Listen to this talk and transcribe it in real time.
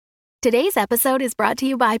Today's episode is brought to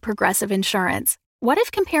you by Progressive Insurance. What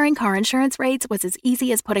if comparing car insurance rates was as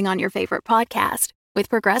easy as putting on your favorite podcast? With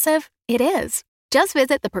Progressive, it is. Just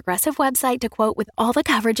visit the Progressive website to quote with all the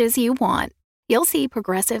coverages you want. You'll see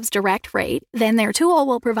Progressive's direct rate, then their tool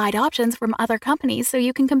will provide options from other companies so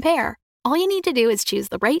you can compare. All you need to do is choose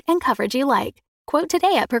the rate and coverage you like. Quote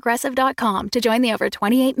today at Progressive.com to join the over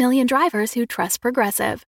 28 million drivers who trust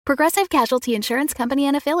Progressive. Progressive Casualty Insurance Company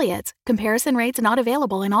and Affiliates. Comparison rates not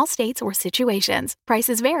available in all states or situations.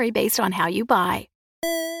 Prices vary based on how you buy.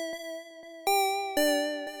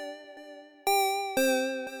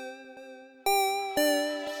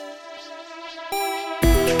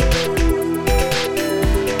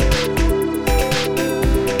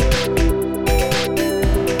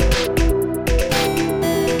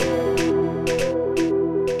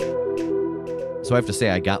 So I have to say,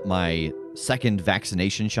 I got my second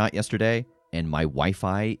vaccination shot yesterday, and my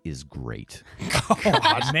Wi-Fi is great.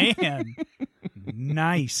 Oh, man.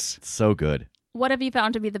 Nice. So good. What have you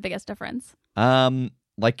found to be the biggest difference?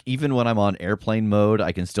 Like even when I'm on airplane mode,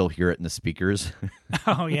 I can still hear it in the speakers.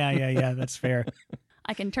 Oh, yeah. That's fair.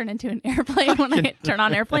 I can turn into an airplane when I turn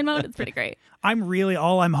on airplane mode. It's pretty great.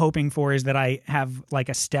 All I'm hoping for is that I have like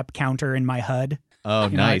a step counter in my HUD. Oh,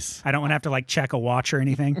 nice. I don't want to have to like check a watch or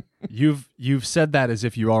anything. You've said that as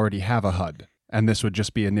if you already have a HUD, and this would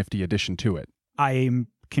just be a nifty addition to it. I'm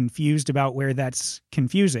confused about where that's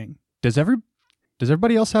confusing. Does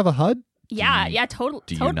everybody else have a HUD? Yeah, totally.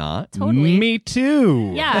 Do you not? Totally. Me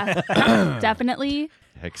too. Yeah, definitely.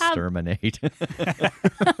 Exterminate.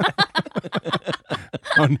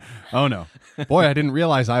 Oh no. Boy, I didn't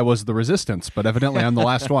realize I was the resistance, but evidently I'm the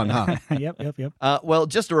last one, huh? Yep. Well,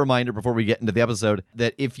 just a reminder before we get into the episode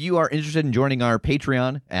that if you are interested in joining our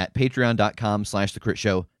Patreon at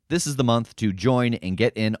patreon.com/thecritshow, this is the month to join and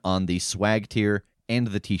get in on the swag tier and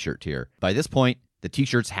the t-shirt tier. By this point, the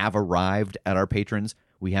t-shirts have arrived at our patrons.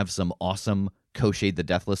 We have some awesome Koshade the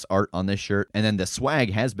Deathless art on this shirt, and then the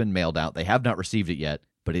swag has been mailed out. They have not received it yet,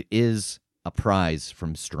 but it is a prize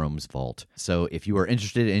from Strome's Vault. So if you are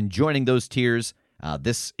interested in joining those tiers,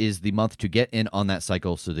 this is the month to get in on that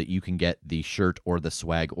cycle so that you can get the shirt or the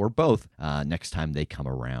swag or both next time they come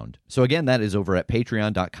around. So again, that is over at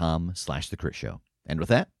patreon.com/thecritshow. And with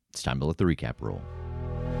that, it's time to let the recap roll.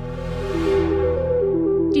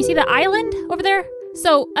 Do you see the island over there?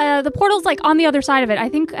 So the portal's like on the other side of it. I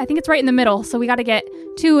think it's right in the middle. So we got to get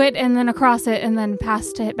to it and then across it and then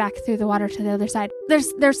past it back through the water to the other side.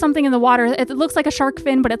 There's something in the water. It looks like a shark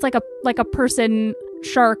fin, but it's like a person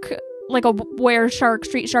shark, like a were shark,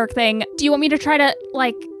 street shark thing. Do you want me to try to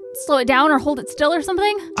like slow it down or hold it still or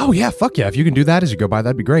something? Oh yeah, fuck yeah. If you can do that as you go by,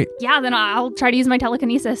 that'd be great. Yeah, then I'll try to use my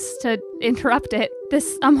telekinesis to interrupt it.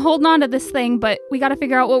 I'm holding on to this thing, but we got to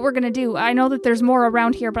figure out what we're going to do. I know that there's more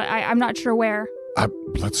around here, but I'm not sure where.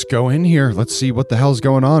 Let's go in here. Let's see what the hell's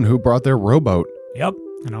going on. Who brought their rowboat? Yep.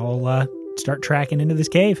 And I'll start tracking into this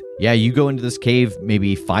cave. Yeah, you go into this cave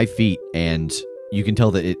maybe 5 feet, and you can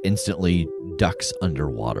tell that it instantly ducks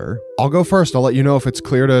underwater. I'll go first. I'll let you know if it's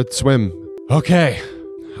clear to swim. Okay.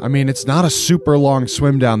 I mean, it's not a super long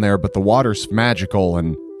swim down there, but the water's magical,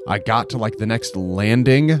 and I got to like the next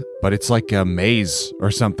landing, but it's like a maze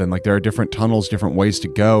or something. Like there are different tunnels, different ways to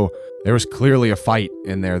go. There was clearly a fight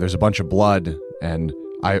in there. There's a bunch of blood, and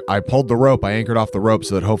I pulled the rope. I anchored off the rope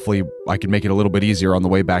so that hopefully I could make it a little bit easier on the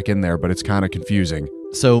way back in there, but it's kind of confusing.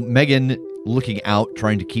 So Megan, looking out,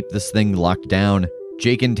 trying to keep this thing locked down.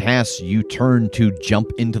 Jake and Tass, you turn to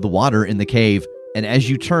jump into the water in the cave, and as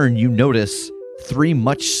you turn, you notice 3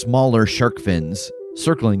 much smaller shark fins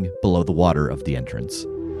circling below the water of the entrance.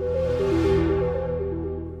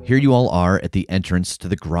 Here you all are at the entrance to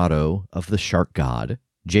the grotto of the shark god.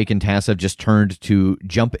 Jake and Tass have just turned to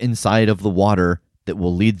jump inside of the water that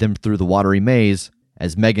will lead them through the watery maze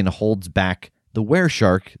as Megan holds back the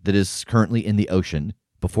were-shark that is currently in the ocean.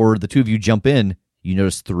 Before the two of you jump in, you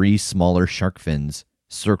notice 3 smaller shark fins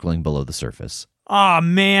circling below the surface. Aw,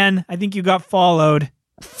 man. I think you got followed.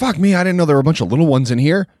 Fuck me, I didn't know there were a bunch of little ones in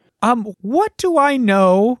here. What do I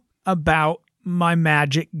know about my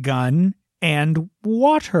magic gun and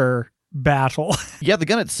water battle? Yeah, the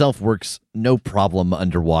gun itself works no problem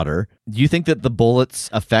underwater. Do you think that the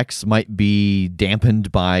bullet's effects might be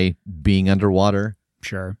dampened by being underwater?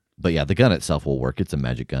 Sure. But yeah, the gun itself will work. It's a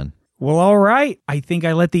magic gun. Well, all right. I think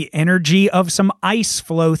I let the energy of some ice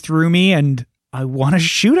flow through me, and I want to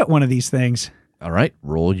shoot at one of these things. All right,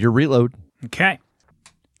 roll your reload. Okay.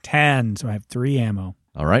 10, so I have 3 ammo.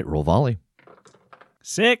 All right, roll volley.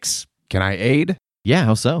 6. Can I aid? Yeah,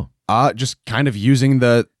 how so? Just kind of using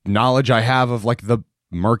the knowledge I have of like the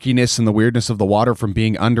murkiness and the weirdness of the water from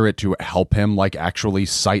being under it to help him like actually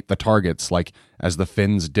sight the targets, like as the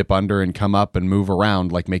fins dip under and come up and move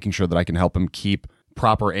around, like making sure that I can help him keep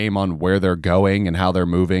proper aim on where they're going and how they're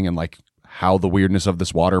moving and like how the weirdness of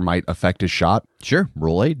this water might affect his shot. Sure.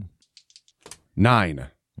 Roll aid. 9.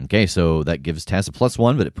 Okay, so that gives Tass a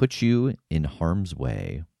 +1, but it puts you in harm's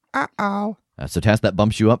way. Uh-oh. So Tass, that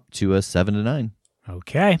bumps you up to a 7 to 9.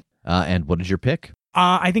 Okay. And what is your pick?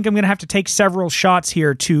 I think I'm going to have to take several shots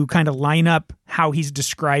here to kind of line up how he's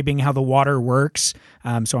describing how the water works.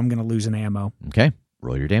 So I'm going to lose an ammo. Okay,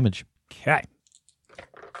 roll your damage. Okay.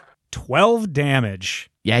 12 damage.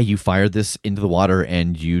 Yeah, you fire this into the water,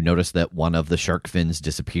 and you notice that one of the shark fins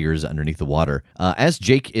disappears underneath the water. As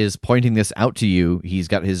Jake is pointing this out to you, he's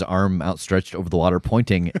got his arm outstretched over the water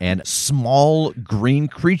pointing, and small green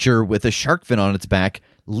creature with a shark fin on its back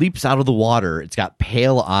leaps out of the water. It's got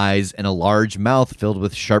pale eyes and a large mouth filled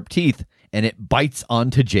with sharp teeth, and it bites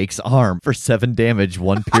onto Jake's arm for 7 damage,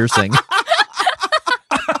 1 piercing.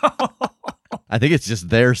 I think it's just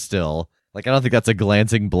there still. Like, I don't think that's a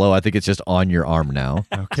glancing blow. I think it's just on your arm now.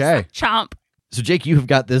 Okay. Chomp. So, Jake, you have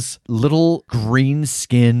got this little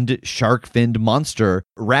green-skinned, shark-finned monster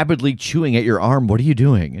rapidly chewing at your arm. What are you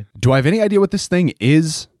doing? Do I have any idea what this thing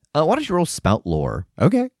is? Why don't you roll spout lore?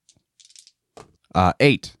 Okay.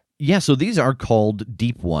 8. Yeah, so these are called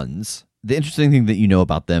deep ones. The interesting thing that you know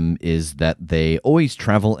about them is that they always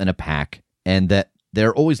travel in a pack and that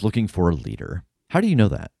they're always looking for a leader. How do you know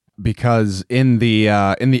that? Because in the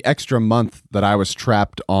extra month that I was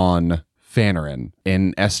trapped on Fanarin,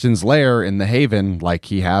 in Eston's lair in the Haven, like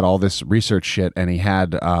he had all this research shit, and he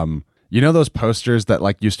had you know those posters that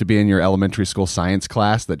like used to be in your elementary school science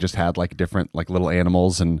class that just had like different like little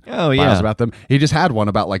animals and files about them? He just had one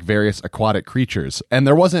about like various aquatic creatures, and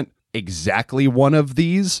there wasn't exactly one of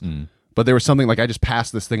these. But there was something like I just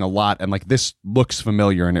passed this thing a lot, and like this looks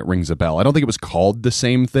familiar and it rings a bell. I don't think it was called the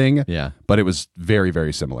same thing, but it was very,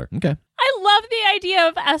 very similar. Okay. I love the idea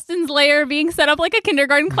of Eston's lair being set up like a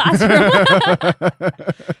kindergarten classroom.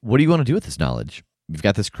 What do you want to do with this knowledge? You've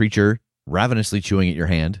got this creature ravenously chewing at your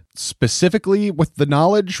hand. Specifically with the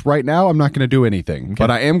knowledge right now, I'm not going to do anything,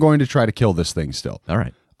 but I am going to try to kill this thing still. All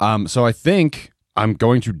right. So I think I'm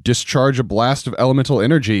going to discharge a blast of elemental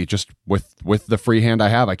energy just with the free hand I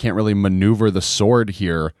have. I can't really maneuver the sword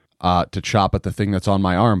here to chop at the thing that's on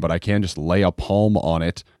my arm, but I can just lay a palm on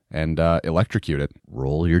it and electrocute it.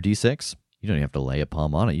 Roll your d6. You don't even have to lay a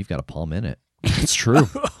palm on it. You've got a palm in it. It's true.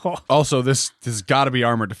 Also, this has got to be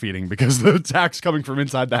armor defeating because the attack's coming from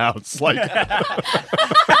inside the house. Like,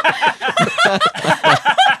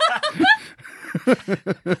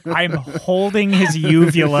 I'm holding his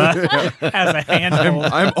uvula as a handle.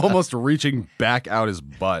 I'm almost reaching back out his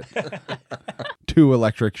butt. 2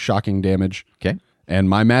 electric shocking damage. Okay. And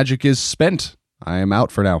my magic is spent. I am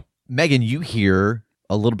out for now. Megan, you hear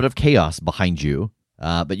a little bit of chaos behind you,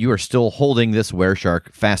 but you are still holding this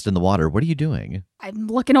wereshark fast in the water. What are you doing? I'm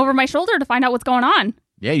looking over my shoulder to find out what's going on.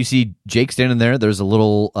 Yeah, you see Jake standing there. There's a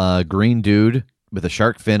little green dude with a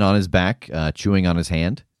shark fin on his back, chewing on his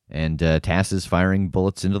hand, and Tass is firing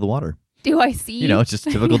bullets into the water. Do I see? You know, it's just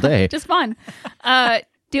a typical day. Just fun.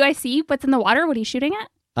 Do I see what's in the water? What he's shooting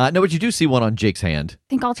at? No, but you do see one on Jake's hand. I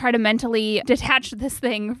think I'll try to mentally detach this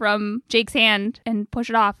thing from Jake's hand and push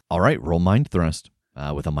it off. All right, roll mind thrust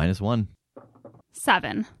with a -1.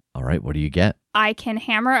 7. All right, what do you get? I can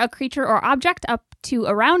hammer a creature or object up to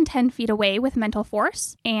around 10 feet away with mental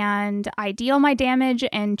force, and I deal my damage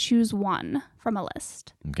and choose 1 from a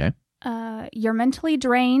list. Okay. You're mentally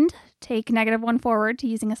drained. Take -1 forward to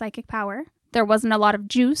using a psychic power. There wasn't a lot of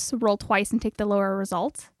juice. Roll twice and take the lower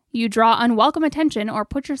result. You draw unwelcome attention or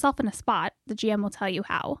put yourself in a spot. The GM will tell you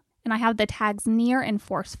how. And I have the tags near and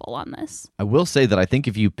forceful on this. I will say that I think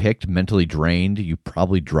if you picked mentally drained, you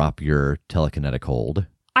probably drop your telekinetic hold.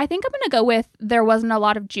 I think I'm going to go with there wasn't a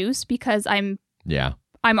lot of juice because I'm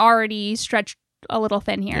already stretched a little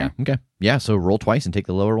thin here. Yeah, okay. Yeah, so roll twice and take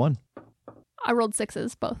the lower one. I rolled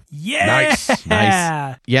 6s, both. Yeah. Nice.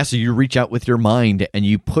 Yeah, so you reach out with your mind and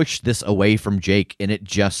you push this away from Jake and it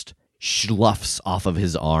just schluffs off of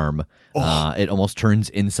his arm. It almost turns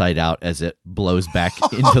inside out as it blows back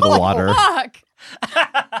into the water. Fuck!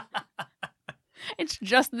 It's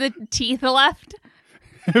just the teeth left.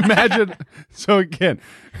 Imagine. So again,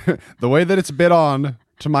 the way that it's bit on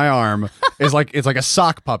to my arm is like it's like a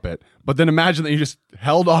sock puppet. But then imagine that you just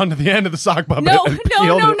held on to the end of the sock puppet. No. and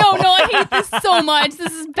peeled it off. I hate this so much.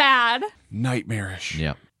 This is bad. Nightmarish.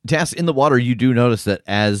 Yeah. Tass, in the water, you do notice that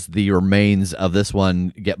as the remains of this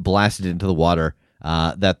one get blasted into the water,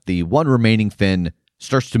 that the one remaining fin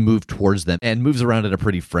starts to move towards them and moves around in a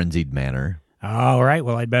pretty frenzied manner. All right,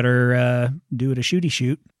 well, I'd better do it a shooty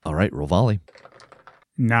shoot. All right, roll volley.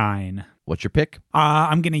 9. What's your pick?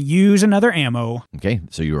 I'm going to use another ammo. Okay,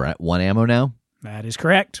 so you are at 1 ammo now. That is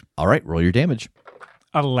correct. All right, roll your damage.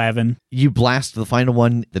 11. You blast the final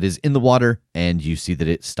one that is in the water, and you see that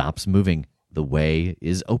it stops moving. The way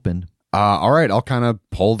is open. All right, I'll kind of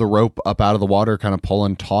pull the rope up out of the water, kind of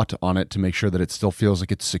pulling taut on it to make sure that it still feels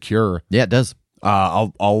like it's secure. Yeah, it does.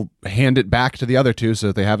 I'll hand it back to the other two so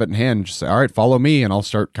that they have it in hand. Just say, all right, follow me, and I'll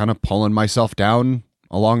start kind of pulling myself down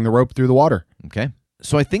along the rope through the water. Okay.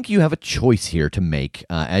 So I think you have a choice here to make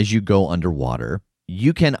as you go underwater.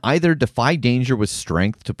 You can either defy danger with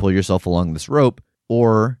strength to pull yourself along this rope,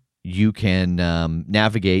 or you can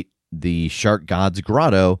navigate the Shark God's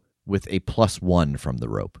Grotto with a +1 from the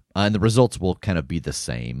rope. And the results will kind of be the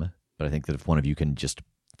same. But I think that if one of you can just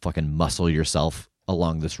fucking muscle yourself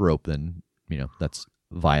along this rope, then, that's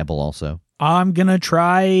viable also. I'm going to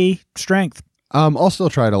try strength. I'll still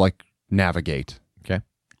try to, navigate. Okay.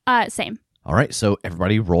 Same. All right, so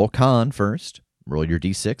everybody roll con first. Roll your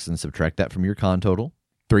d6 and subtract that from your con total.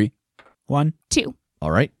 3. 1. 2. All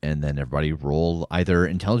right, and then everybody roll either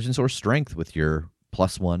intelligence or strength with your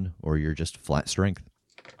 +1 or your just flat strength.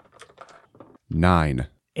 9.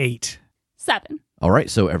 8. 7. All right,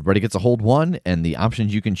 so everybody gets a hold 1, and the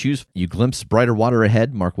options you can choose: you glimpse brighter water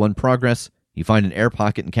ahead, mark 1 progress. You find an air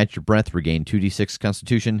pocket and catch your breath, regain 2d6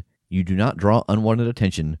 constitution. You do not draw unwanted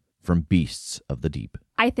attention from beasts of the deep.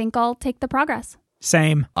 I think I'll take the progress.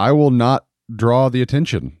 Same. I will not draw the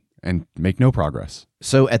attention and make no progress.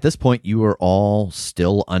 So at this point, you are all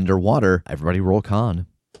still underwater. Everybody roll con.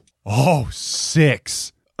 Oh,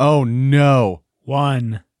 6. Oh, no.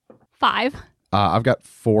 1. 5. I've got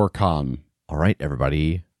 4 con. All right,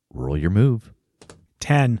 everybody roll your move.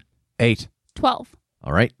 10. 8. 12.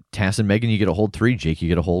 All right, Tass and Megan, you get a hold 3. Jake, you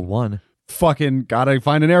get a hold 1. Fucking gotta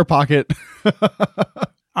find an air pocket.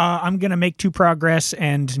 I'm going to make 2 progress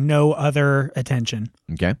and no other attention.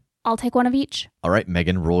 Okay. I'll take one of each. All right,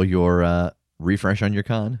 Megan, roll your refresh on your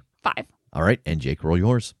con. 5. All right, and Jake, roll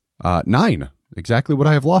yours. 9. Exactly what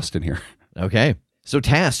I have lost in here. Okay. So,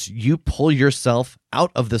 Tass, you pull yourself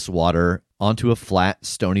out of this water onto a flat,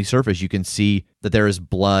 stony surface. You can see that there is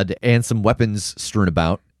blood and some weapons strewn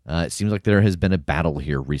about. It seems like there has been a battle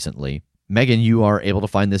here recently. Megan, you are able to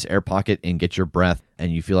find this air pocket and get your breath,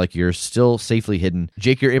 and you feel like you're still safely hidden.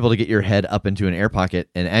 Jake, you're able to get your head up into an air pocket,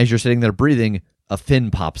 and as you're sitting there breathing, a fin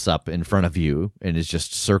pops up in front of you and is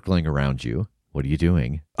just circling around you. What are you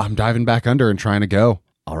doing? I'm diving back under and trying to go.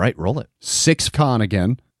 All right, roll it. 6 con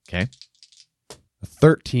again. Okay.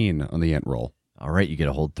 13 on the int roll. All right, you get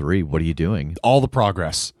a hold 3. What are you doing? All the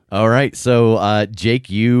progress. All right, so Jake,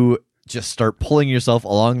 you just start pulling yourself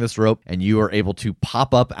along this rope, and you are able to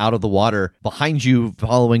pop up out of the water. Behind you,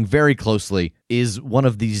 following very closely, is one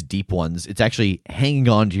of these deep ones. It's actually hanging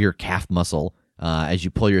on to your calf muscle as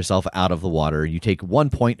you pull yourself out of the water. You take 1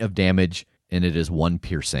 point of damage, and it is 1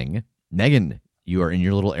 piercing. Megan, you are in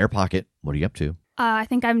your little air pocket. What are you up to? I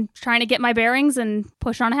think I'm trying to get my bearings and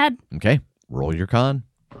push on ahead. Okay, roll your con.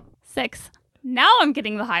 6. Now I'm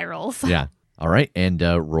getting the high rolls. Yeah. All right, and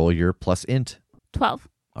roll your plus int. 12.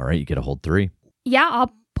 All right, you get a hold 3. Yeah,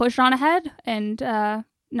 I'll push on ahead and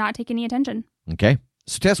not take any attention. Okay.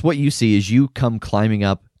 So, Tess, what you see is you come climbing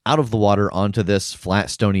up out of the water onto this flat,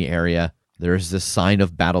 stony area. There's this sign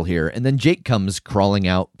of battle here. And then Jake comes crawling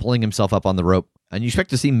out, pulling himself up on the rope. And you expect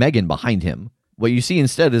to see Megan behind him. What you see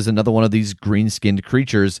instead is another one of these green-skinned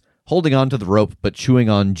creatures holding onto the rope but chewing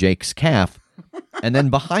on Jake's calf. And then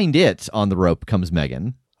behind it on the rope comes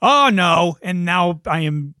Megan. Oh, no. And now I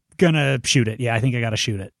am going to shoot it. Yeah, I think I got to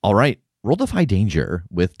shoot it. All right. Roll defy danger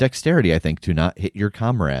with dexterity, I think, to not hit your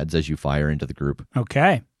comrades as you fire into the group.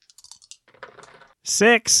 Okay.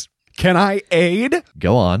 6. Can I aid?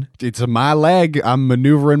 Go on. It's my leg. I'm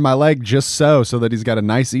maneuvering my leg just so that he's got a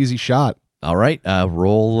nice, easy shot. All right.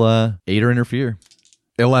 Roll aid or interfere.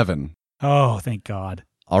 11. Oh, thank God.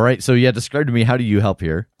 All right. So, yeah, describe to me, how do you help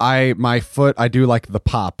here? My foot, I do like the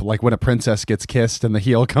pop, like when a princess gets kissed and the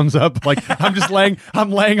heel comes up. Like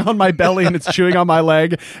I'm laying on my belly and it's chewing on my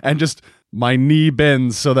leg, and just my knee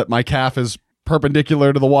bends so that my calf is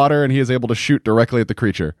perpendicular to the water and he is able to shoot directly at the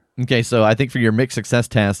creature. Okay, so I think for your mixed success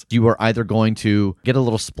task, you are either going to get a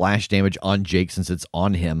little splash damage on Jake since it's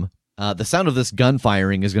on him. The sound of this gun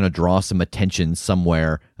firing is going to draw some attention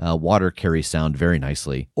somewhere. Water carries sound very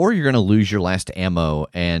nicely. Or you're going to lose your last ammo,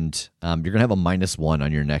 and you're going to have a -1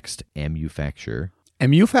 on your next amufacture.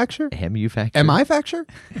 Amufacture? Amufacture. Am I facture?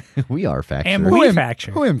 We are facture.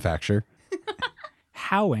 Amufacture. Who am facture?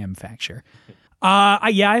 How am facture?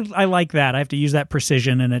 Yeah, I like that. I have to use that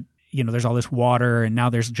precision, and there's all this water, and now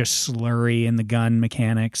there's just slurry in the gun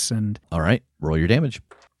mechanics. And All right, roll your damage.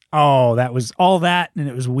 oh, that was all that, and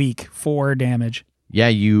it was weak. 4 damage. Yeah,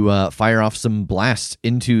 you fire off some blasts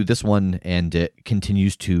into this one, and it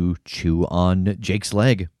continues to chew on Jake's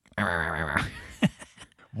leg.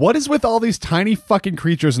 What is with all these tiny fucking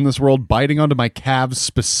creatures in this world biting onto my calves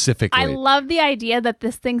specifically? I love the idea that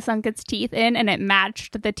this thing sunk its teeth in and it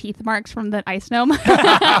matched the teeth marks from the ice gnome.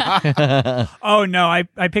 Oh, no,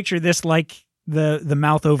 I picture this like the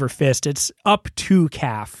mouth over fist. It's up to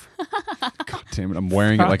calf. God damn it, I'm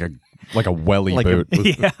wearing it like a welly boot.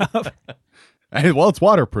 Yeah. Hey, well, it's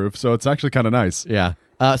waterproof, so it's actually kind of nice. Yeah.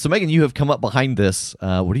 So, Megan, you have come up behind this.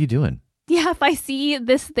 What are you doing? Yeah, if I see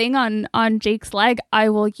this thing on Jake's leg, I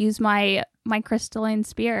will use my crystalline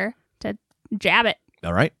spear to jab it.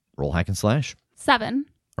 All right, roll hack and slash. 7.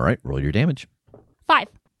 All right, roll your damage. 5.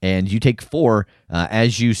 And you take 4.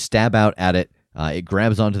 As you stab out at it, it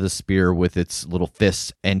grabs onto the spear with its little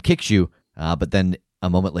fists and kicks you, but then a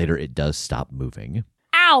moment later, it does stop moving.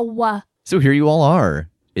 Ow! So here you all are,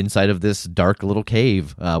 inside of this dark little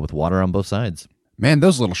cave with water on both sides. Man,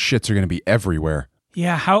 those little shits are going to be everywhere.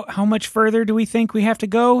 Yeah, how much further do we think we have to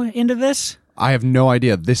go into this? I have no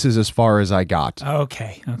idea. This is as far as I got.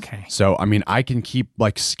 Okay. So, I mean, I can keep,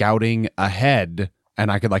 like, scouting ahead, and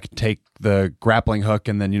I could, like, take the grappling hook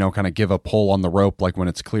and then, kind of give a pull on the rope, like, when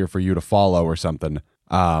it's clear for you to follow or something.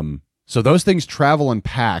 So those things travel in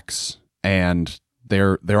packs, and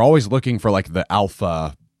they're always looking for, like, the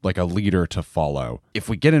alpha, like, a leader to follow. If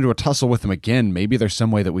we get into a tussle with them again, maybe there's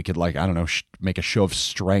some way that we could, like, I don't know, make a show of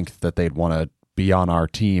strength that they'd want to be on our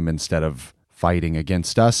team instead of fighting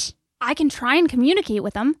against us. I can try and communicate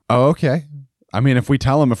with them. Oh, okay. I mean, if we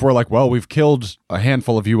tell them, if we're like, well, we've killed a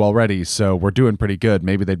handful of you already, so we're doing pretty good,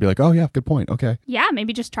 maybe they'd be like, oh, yeah, good point. Okay. Yeah,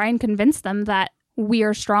 maybe just try and convince them that we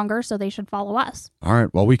are stronger, so they should follow us. All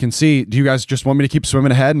right. Well, we can see. Do you guys just want me to keep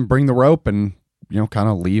swimming ahead and bring the rope and, kind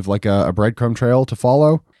of leave like a breadcrumb trail to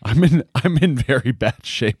follow? I'm in very bad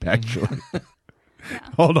shape, actually.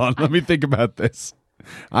 Hold on. Let me think about this.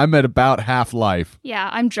 I'm at about half life. Yeah,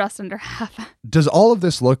 I'm just under half. Does all of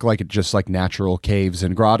this look like just like natural caves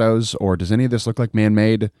and grottos, or does any of this look like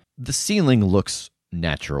man-made? The ceiling looks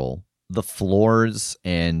natural. The floors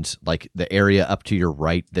and like the area up to your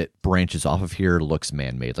right that branches off of here looks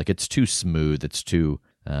man-made. Like it's too smooth. It's too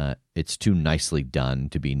nicely done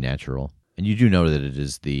to be natural. And you do know that it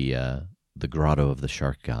is the grotto of the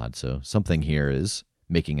shark god. So something here is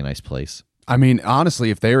making a nice place. I mean, honestly,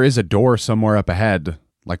 if there is a door somewhere up ahead,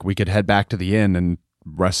 like we could head back to the inn and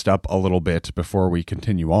rest up a little bit before we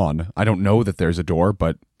continue on. I don't know that there's a door,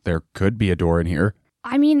 but there could be a door in here.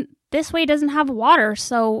 I mean, this way doesn't have water,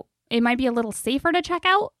 so it might be a little safer to check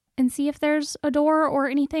out and see if there's a door or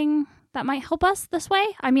anything that might help us this way.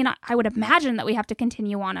 I mean, I would imagine that we have to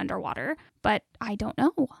continue on underwater, but I don't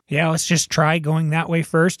know. Yeah, let's just try going that way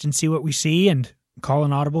first and see what we see and call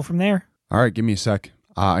an audible from there. All right, give me a sec.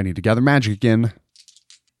 I need to gather magic again.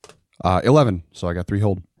 11, so I got 3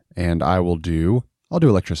 hold. And I'll do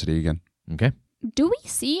electricity again. Okay. Do we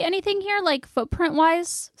see anything here, like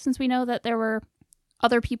footprint-wise, since we know that there were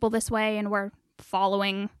other people this way and we're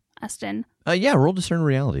following Eston? Yeah, roll discern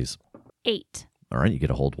realities. 8. All right, you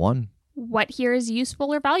get a hold 1. What here is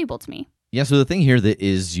useful or valuable to me? Yeah, so the thing here that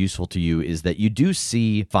is useful to you is that you do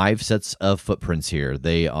see 5 sets of footprints here.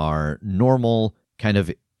 They are normal, kind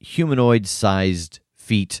of humanoid-sized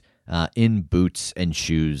feet in boots and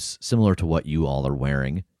shoes, similar to what you all are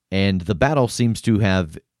wearing. And the battle seems to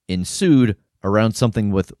have ensued around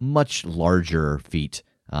something with much larger feet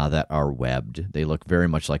that are webbed. They look very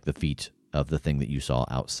much like the feet of the thing that you saw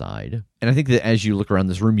outside. And I think that as you look around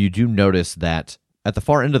this room, you do notice that at the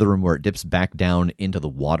far end of the room where it dips back down into the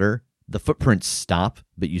water, the footprints stop,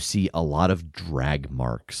 but you see a lot of drag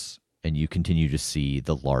marks, and you continue to see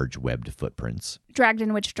the large webbed footprints. Dragged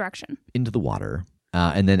in which direction? Into the water.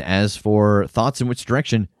 And then as for thoughts in which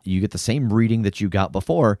direction, you get the same reading that you got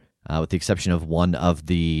before, with the exception of one of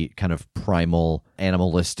the kind of primal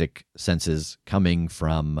animalistic senses coming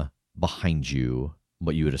from behind you,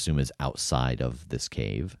 what you would assume is outside of this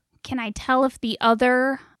cave. Can I tell if the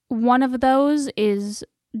other one of those is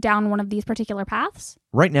down one of these particular paths?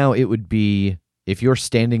 Right now, it would be if you're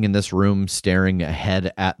standing in this room staring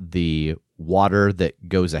ahead at the water that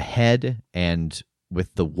goes ahead, and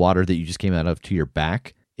with the water that you just came out of to your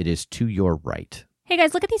back, it is to your right. Hey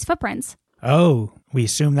guys, look at these footprints. Oh, we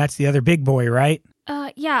assume that's the other big boy, right?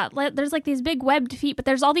 Yeah, there's like these big webbed feet, but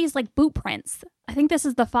there's all these like boot prints. I think this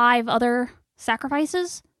is the 5 other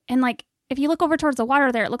sacrifices. And like, if you look over towards the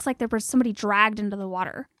water there, it looks like there was somebody dragged into the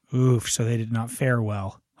water. Oof, so they did not fare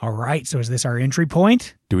well. All right, so is this our entry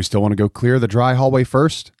point? Do we still want to go clear the dry hallway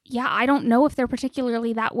first? Yeah, I don't know if they're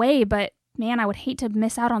particularly that way, but man, I would hate to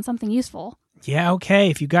miss out on something useful. Yeah, okay,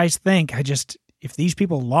 if you guys think. If these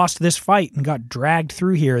people lost this fight and got dragged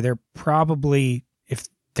through here, they're probably, if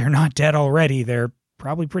they're not dead already, they're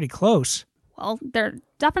probably pretty close. Well, they're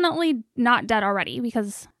definitely not dead already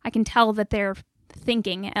because I can tell that they're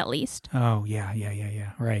thinking at least. Oh, yeah,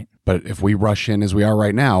 right. But if we rush in as we are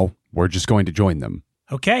right now, we're just going to join them.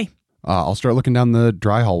 Okay. I'll start looking down the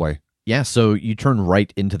dry hallway. Yeah, so you turn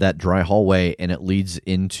right into that dry hallway, and it leads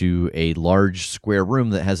into a large square room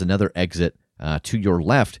that has another exit to your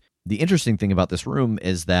left. The interesting thing about this room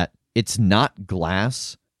is that it's not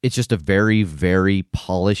glass. It's just a very, very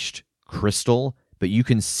polished crystal, but you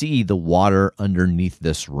can see the water underneath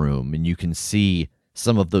this room, and you can see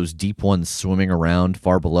some of those deep ones swimming around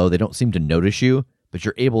far below. They don't seem to notice you, but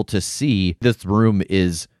you're able to see this room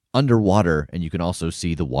is underwater, and you can also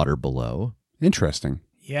see the water below. Interesting.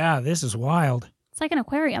 Yeah, this is wild. It's like an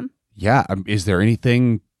aquarium. Yeah, is there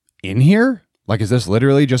anything in here? Like, is this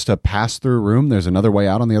literally just a pass-through room? There's another way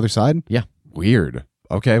out on the other side? Yeah. Weird.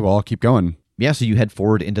 Okay, well, I'll keep going. Yeah, so you head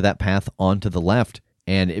forward into that path onto the left,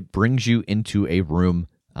 and it brings you into a room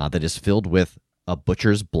that is filled with a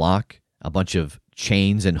butcher's block, a bunch of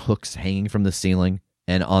chains and hooks hanging from the ceiling,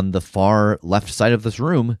 and on the far left side of this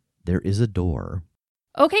room, there is a door.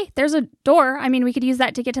 Okay, there's a door. I mean, we could use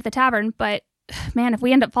that to get to the tavern, but man, if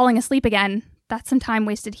we end up falling asleep again, that's some time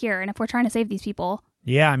wasted here. And if we're trying to save these people...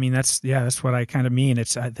 Yeah, I mean, that's what I kind of mean.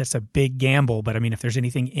 That's a big gamble, but I mean, if there's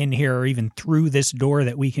anything in here or even through this door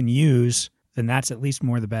that we can use, then that's at least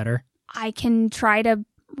more the better. I can try to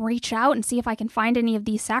reach out and see if I can find any of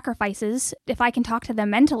these sacrifices. If I can talk to them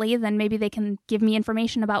mentally, then maybe they can give me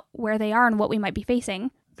information about where they are and what we might be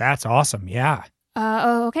facing. That's awesome, yeah.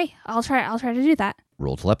 Okay, I'll try to do that.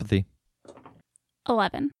 Roll telepathy.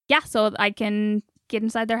 11. Yeah, so I can get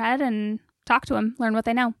inside their head and talk to them, learn what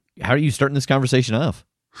they know. How are you starting this conversation off?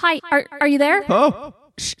 Hi, are you there? Oh.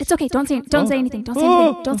 Shh, it's okay. Don't say anything. Don't say anything.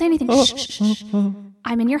 Don't say anything. Shh, shh, shh, shh.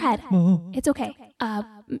 I'm in your head. It's okay.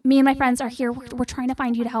 Me and my friends are here. We're trying to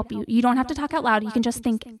find you to help you. You don't have to talk out loud. You can just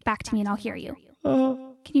think back to me and I'll hear you.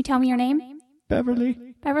 Can you tell me your name? Beverly.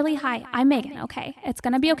 Beverly, hi. I'm Megan, okay? It's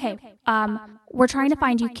gonna be okay. We're trying to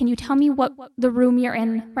find you. Can you tell me what the room you're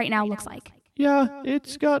in right now looks like? Yeah,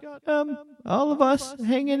 it's got all of us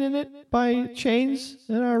hanging in it by chains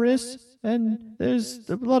at our wrists, and there's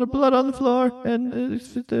a lot of blood on the floor, and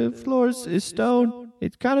the floor is stone.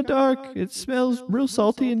 It's kind of dark. It smells real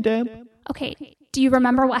salty and damp. Okay. Do you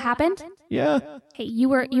remember what happened? Yeah. Okay, you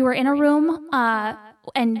were in a room,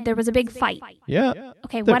 and there was a big fight. Yeah.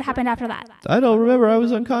 Okay, what happened after that? I don't remember. I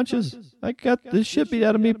was unconscious. I got the shit beat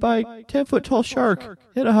out of me by a 10-foot tall shark.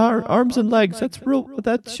 It had arms and legs. That's real.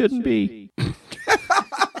 That shouldn't be.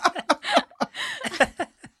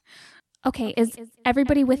 Okay, is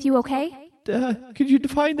everybody with you okay? Could you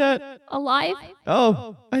define that? Alive?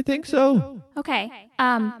 Oh, I think so. Okay.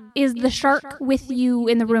 Is the shark with you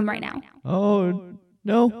in the room right now? Oh,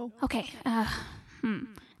 no. Okay.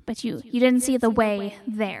 But you didn't see the way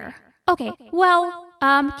there. Okay. Well,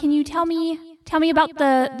 can you tell me about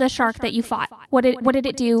the shark that you fought? What did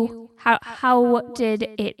it do? How did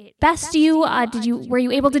it best you? Were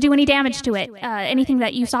you able to do any damage to it? Anything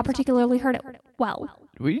that you saw particularly hurt it well?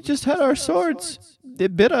 We just had our swords.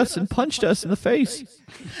 It bit us and punched us in the face.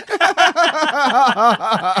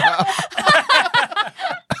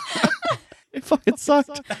 It fucking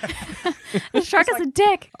sucked. The shark is a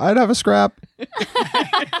dick. I'd have a scrap.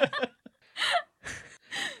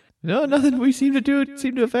 No, nothing we seem to do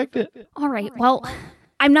seemed to affect it. All right. Well,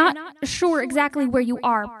 I'm not sure exactly where you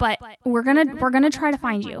are, but we're gonna try to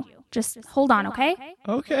find you. Just hold on, okay?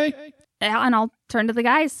 Okay. And I'll turn to the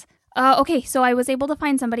guys. Okay, so I was able to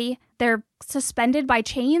find somebody. They're suspended by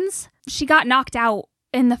chains. She got knocked out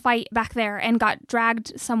in the fight back there and got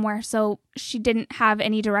dragged somewhere, so she didn't have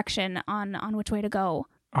any direction on which way to go.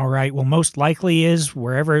 All right, well, most likely is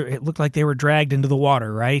wherever it looked like they were dragged into the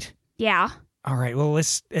water, right? Yeah. All right, well,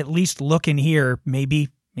 let's at least look in here. Maybe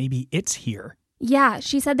it's here. Yeah,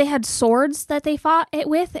 she said they had swords that they fought it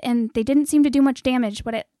with, and they didn't seem to do much damage,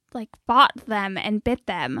 but it, fought them and bit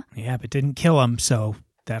them. Yeah, but didn't kill them, so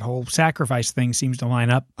that whole sacrifice thing seems to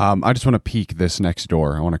line up. I just want to peek this next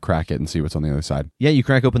door. I want to crack it and see what's on the other side. Yeah, you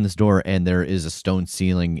crack open this door, and there is a stone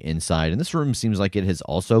ceiling inside. And this room seems like it has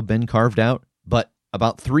also been carved out, but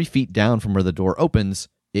about 3 feet down from where the door opens,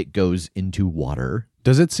 it goes into water.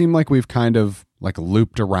 Does it seem like we've kind of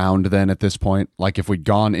looped around then at this point? Like if we'd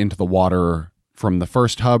gone into the water from the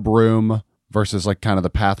first hub room versus kind of the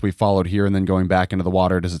path we followed here and then going back into the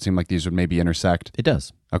water, does it seem like these would maybe intersect? It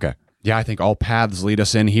does. Okay. Yeah, I think all paths lead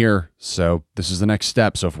us in here. So this is the next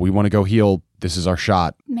step. So if we want to go heal, this is our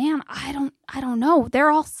shot. Man, I don't know. They're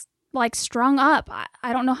all like strung up.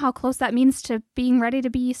 I don't know how close that means to being ready to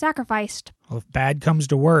be sacrificed. Well, if bad comes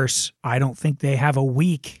to worse, I don't think they have a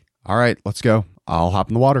week. All right, let's go. I'll hop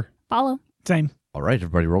in the water. Follow. Same. All right,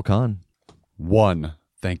 everybody roll con. 1.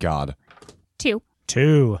 Thank God. 2.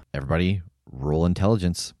 2. Everybody roll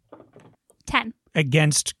intelligence. 10.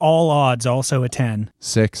 Against all odds, also a 10.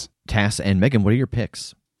 6. Tass and Megan, what are your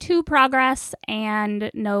picks? 2 progress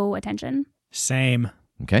and no attention. Same.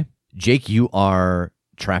 Okay. Jake, you are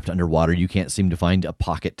trapped underwater. You can't seem to find a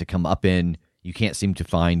pocket to come up in. You can't seem to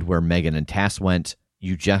find where Megan and Tass went.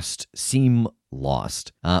 You just seem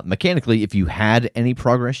lost. Mechanically, if you had any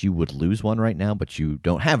progress, you would lose one right now, but you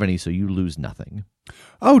don't have any, so you lose nothing.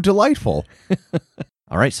 Oh, delightful.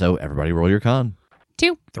 All right, so everybody roll your con.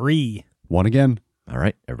 2. 3. 1 again. All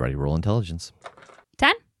right, everybody roll intelligence.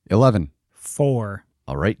 10. 11. 4.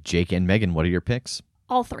 All right, Jake and Megan, what are your picks?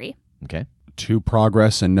 All 3. Okay. 2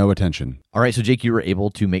 progress and no attention. All right, so Jake, you were able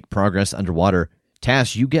to make progress underwater.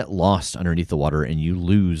 Tass, you get lost underneath the water and you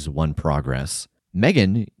lose 1 progress.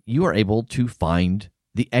 Megan, you are able to find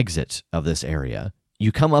the exit of this area.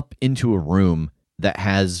 You come up into a room that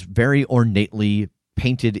has very ornately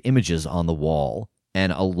painted images on the wall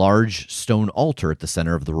and a large stone altar at the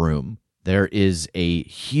center of the room. There is a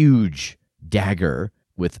huge dagger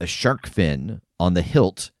with a shark fin on the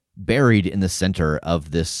hilt buried in the center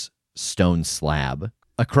of this stone slab.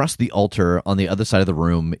 Across the altar on the other side of the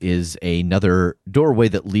room is another doorway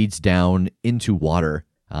that leads down into water.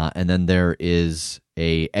 And then there is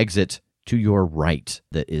a exit to your right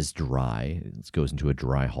that is dry. It goes into a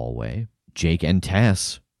dry hallway. Jake and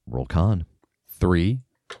Tass, roll con. 3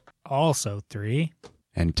 Also 3.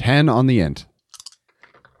 and 10 on the end.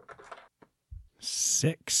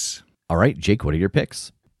 6. All right, Jake, what are your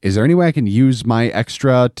picks? Is there any way I can use my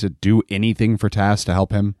extra to do anything for Tass to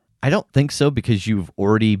help him? I don't think so because you've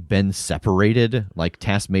already been separated. Like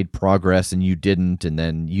Tass made progress and you didn't, and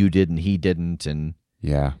then you did and he didn't, and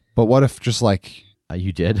Yeah. But what if just like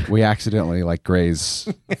you did. we accidentally like graze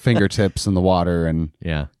fingertips in the water and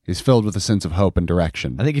Yeah. he's filled with a sense of hope and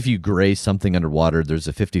direction? I think if you graze something underwater, there's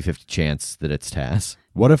a 50-50 chance that it's Tass.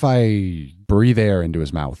 What if I breathe air into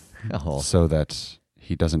his mouth Oh. so that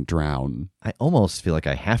he doesn't drown? I almost feel like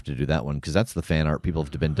I have to do that one because that's the fan art people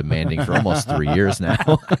have been demanding for almost 3 years now.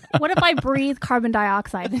 What if I breathe carbon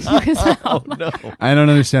dioxide into his mouth? No. I don't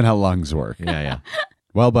understand how lungs work. Yeah.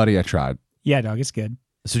 Well, buddy, I tried. Yeah, dog, it's good.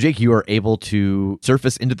 So, Jake, you are able to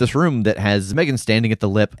surface into this room that has Megan standing at the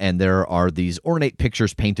lip, and there are these ornate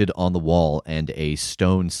pictures painted on the wall and a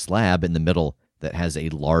stone slab in the middle that has a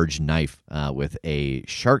large knife with a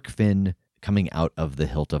shark fin coming out of the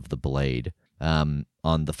hilt of the blade. On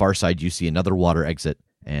the far side, you see another water exit,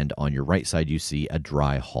 and on your right side, you see a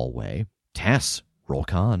dry hallway. Tass, roll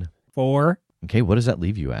con. 4. Okay, what does that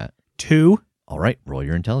leave you at? 2. All right, roll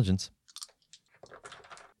your intelligence.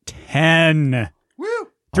 10. Woo!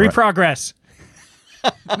 3 right. progress.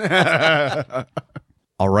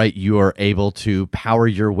 All right, you are able to power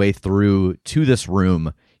your way through to this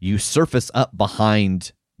room. You surface up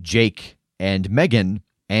behind Jake and Megan,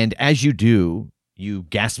 and as you do, you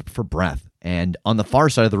gasp for breath. And on the far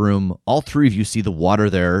side of the room, all 3 of you see the water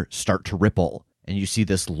there start to ripple, and you see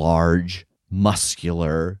this large,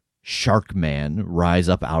 muscular shark man rise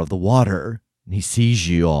up out of the water. And he sees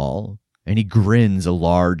you all, and he grins a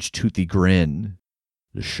large, toothy grin.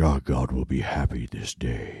 The shark god will be happy this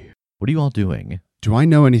day. What are you all doing? Do I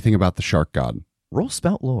know anything about the shark god? Roll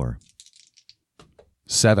spout lore.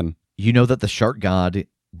 7. You know that the shark god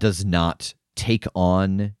does not take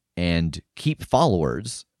on and keep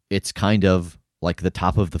followers. It's kind of like the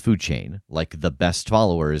top of the food chain. Like the best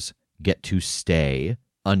followers get to stay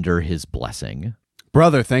under his blessing.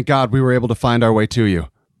 Brother, thank God we were able to find our way to you.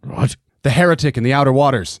 What? The heretic in the outer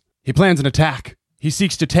waters. He plans an attack. He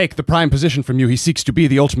seeks to take the prime position from you. He seeks to be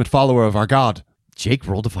the ultimate follower of our god. Jake,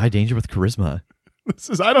 roll defy danger with charisma.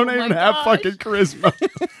 I don't even have fucking charisma.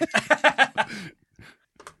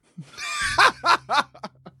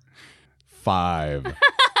 5.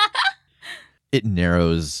 It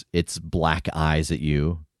narrows its black eyes at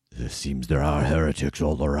you. It seems there are heretics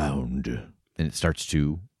all around. And it starts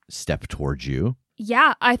to step towards you.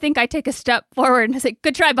 Yeah, I think I take a step forward and say,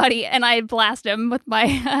 "Good try, buddy," and I blast him with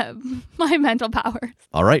my my mental powers.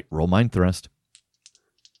 All right, roll mind thrust.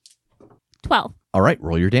 12. All right,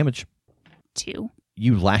 roll your damage. 2.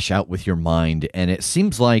 You lash out with your mind, and it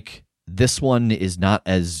seems like this one is not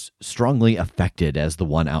as strongly affected as the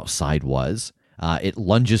one outside was. It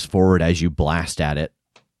lunges forward as you blast at it,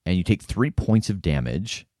 and you take 3 points of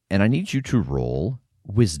damage. And I need you to roll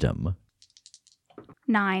wisdom.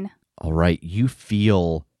 9. All right, you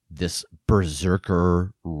feel this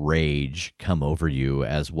berserker rage come over you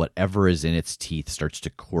as whatever is in its teeth starts to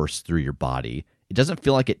course through your body. It doesn't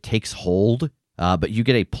feel like it takes hold, but you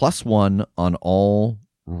get a +1 on all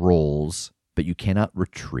rolls, but you cannot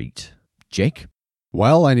retreat. Jake?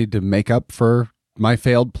 Well, I need to make up for my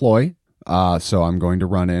failed ploy, so I'm going to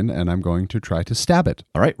run in and I'm going to try to stab it.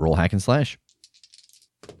 All right, roll hack and slash.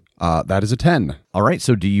 That is a 10. All right,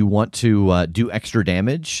 so do you want to do extra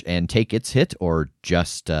damage and take its hit, or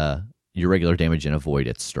just your regular damage and avoid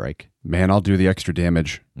its strike? Man, I'll do the extra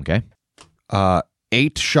damage. Okay.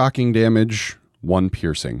 8 shocking damage, 1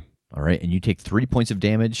 piercing. All right, and you take 3 points of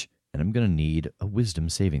damage, and I'm going to need a wisdom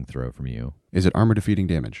saving throw from you. Is it armor defeating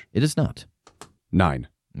damage? It is not. 9.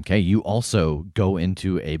 Okay, you also go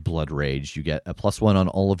into a blood rage. You get a +1 on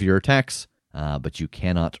all of your attacks, but you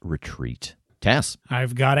cannot retreat. Tass.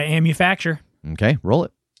 I've got to manufacture. Okay, roll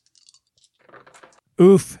it.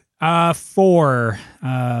 Oof. 4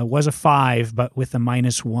 was a 5, but with the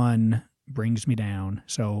 -1 brings me down.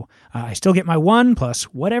 So I still get my 1 plus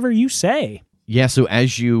whatever you say. Yeah, so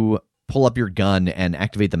as you pull up your gun and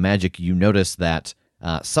activate the magic, you notice that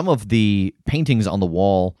some of the paintings on the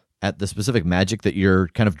wall at the specific magic that you're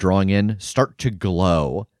kind of drawing in start to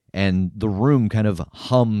glow, and the room kind of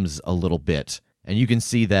hums a little bit. And you can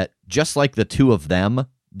see that just like the two of them,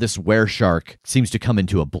 this wereshark seems to come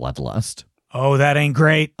into a bloodlust. Oh, that ain't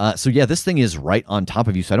great. So yeah, this thing is right on top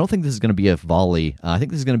of you. So I don't think this is going to be a volley. I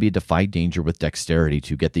think this is going to be a defy danger with dexterity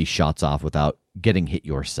to get these shots off without getting hit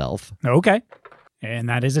yourself. Okay. And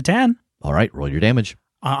that is a 10. All right, roll your damage.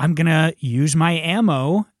 I'm going to use my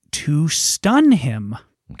ammo to stun him.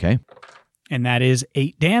 Okay. And that is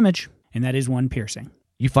 8 damage. And that is 1 piercing.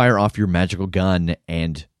 You fire off your magical gun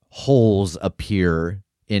and holes appear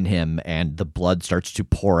in him and the blood starts to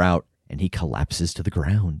pour out and he collapses to the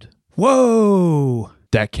ground. Whoa!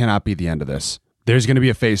 That cannot be the end of this. There's going to be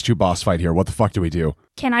a phase 2 boss fight here. What the fuck do we do?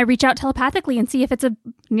 Can I reach out telepathically and see if it's a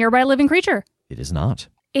nearby living creature? It is not.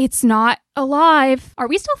 It's not alive. Are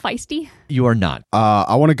we still feisty? You are not.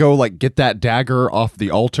 I want to go get that dagger off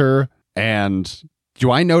the altar, and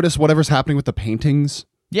do I notice whatever's happening with the paintings?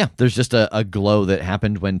 Yeah, there's just a glow that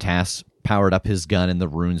happened when Tass powered up his gun and the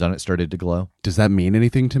runes on it started to glow. Does that mean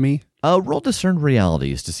anything to me? Roll discern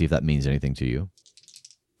realities to see if that means anything to you.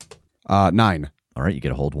 9. All right, you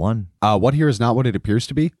get a hold 1. What here is not what it appears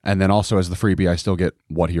to be, and then also as the freebie, I still get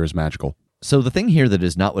what here is magical. So the thing here that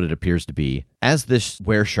is not what it appears to be, as this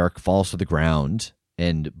wereshark falls to the ground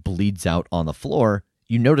and bleeds out on the floor,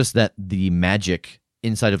 you notice that the magic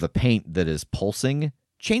inside of the paint that is pulsing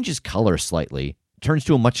changes color slightly, turns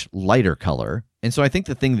to a much lighter color. And so I think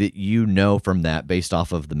the thing that you know from that, based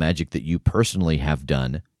off of the magic that you personally have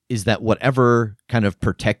done, is that whatever kind of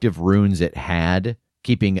protective runes it had,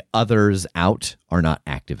 keeping others out, are not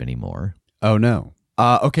active anymore. Oh, no.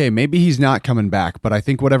 Okay, maybe he's not coming back, but I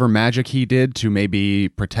think whatever magic he did to maybe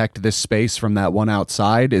protect this space from that one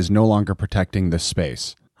outside is no longer protecting this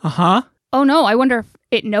space. Uh-huh. Oh no, I wonder if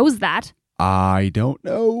it knows that. I don't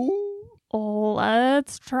know. Oh,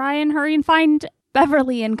 let's try and hurry and find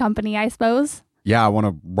Beverly and company, I suppose. Yeah, I want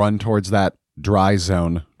to run towards that dry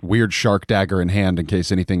zone. Weird shark dagger in hand in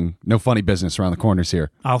case anything, no funny business around the corners here.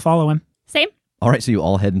 I'll follow him. Same. All right, so you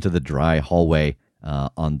all head into the dry hallway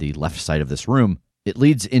on the left side of this room. It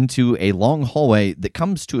leads into a long hallway that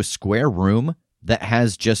comes to a square room that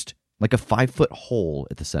has just like a 5-foot hole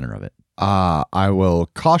at the center of it. I will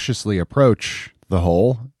cautiously approach the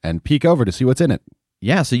hole and peek over to see what's in it.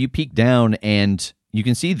 Yeah, so you peek down and you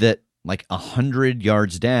can see that like 100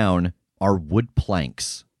 yards down are wood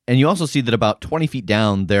planks. And you also see that about 20 feet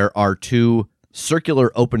down, there are 2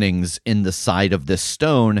 circular openings in the side of this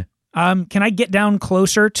stone. Can I get down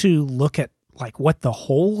closer to look at what the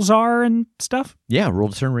holes are and stuff? Yeah, roll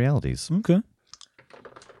discern realities. Okay.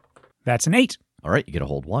 That's an 8. All right, you get a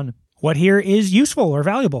hold 1. What here is useful or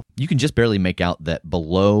valuable? You can just barely make out that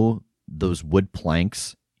below those wood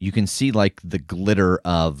planks, you can see like the glitter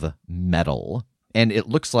of metal. And it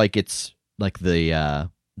looks like it's like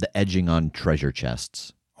the edging on treasure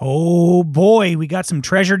chests. Oh boy, we got some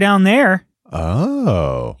treasure down there.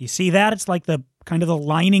 Oh. You see that? It's like the kind of the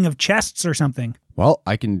lining of chests or something. Well,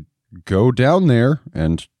 I can go down there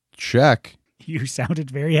and check. You sounded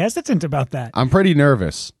very hesitant about that. I'm pretty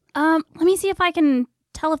nervous. Let me see if I can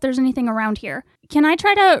tell if there's anything around here. Can I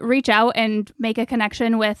try to reach out and make a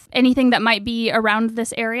connection with anything that might be around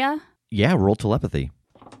this area? Yeah, roll telepathy.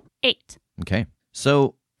 8. Okay.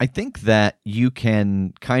 So I think that you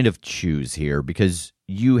can kind of choose here because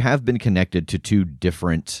you have been connected to 2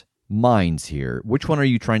 different minds here. Which one are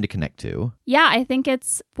you trying to connect to? Yeah, I think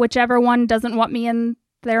it's whichever one doesn't want me in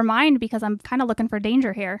their mind because I'm kind of looking for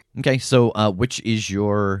danger here. Okay, so which is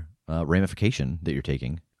your ramification that you're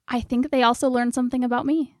taking? I think they also learned something about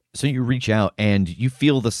me. So you reach out and you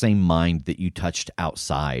feel the same mind that you touched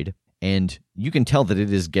outside, and you can tell that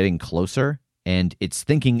it is getting closer, and it's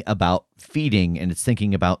thinking about feeding, and it's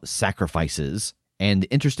thinking about sacrifices. And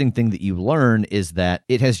the interesting thing that you learn is that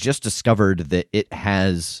it has just discovered that it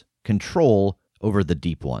has control over the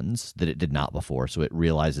deep ones that it did not before. So it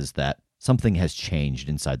realizes that something has changed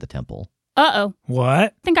inside the temple. Uh-oh. What?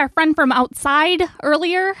 I think our friend from outside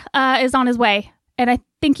earlier is on his way. And I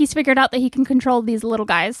think he's figured out that he can control these little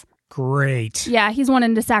guys. Great. Yeah, he's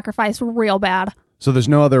wanting to sacrifice real bad. So there's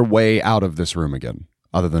no other way out of this room again,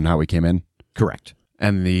 other than how we came in? Correct.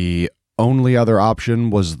 And the only other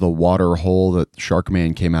option was the water hole that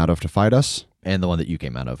Sharkman came out of to fight us? And the one that you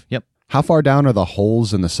came out of. Yep. How far down are the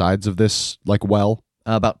holes in the sides of this, like, well?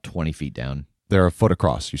 About 20 feet down. They're a foot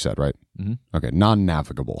across, you said, right? Mm-hmm. Okay,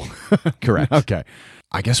 non-navigable. Correct. Okay.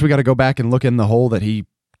 I guess we got to go back and look in the hole that he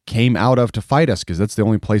came out of to fight us, because that's the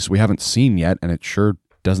only place we haven't seen yet, and it sure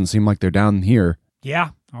doesn't seem like they're down here. Yeah,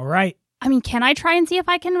 all right. I mean, can I try and see if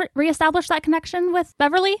I can reestablish that connection with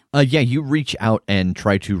Beverly? Yeah, you reach out and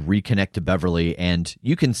try to reconnect to Beverly, and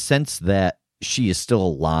you can sense that she is still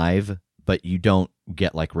alive, but you don't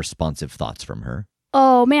get, like, responsive thoughts from her.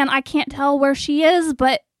 Oh, man, I can't tell where she is,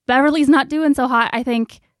 but Beverly's not doing so hot, I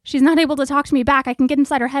think. She's not able to talk to me back. I can get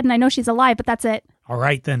inside her head, and I know she's alive, but that's it. All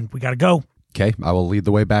right, then. We got to go. Okay, I will lead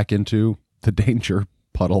the way back into the danger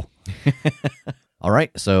puddle. All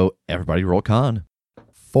right, so everybody roll con.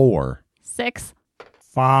 4. 6.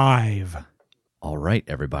 5. All right,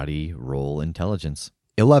 everybody roll intelligence.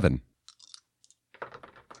 11.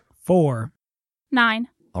 4. 9.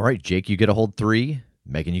 All right, Jake, you get a hold 3.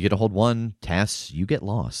 Megan, you get a hold 1. Tass, you get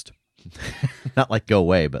lost. Not like go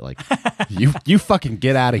away, but like... You fucking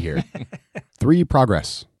get out of here. 3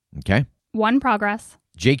 progress. Okay. 1 progress.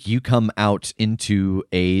 Jake, you come out into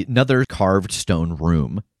another carved stone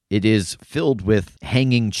room. It is filled with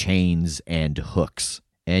hanging chains and hooks.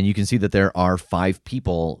 And you can see that there are 5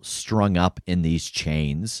 people strung up in these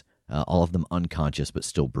chains, all of them unconscious but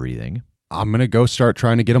still breathing. I'm going to go start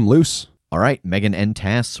trying to get them loose. All right, Megan and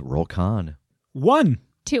Tass, roll con. 1.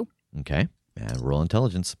 2. Okay, and roll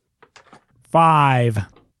intelligence. 5.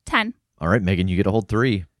 10. All right, Megan, you get a hold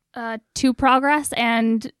 3. 2 progress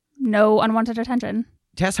and no unwanted attention.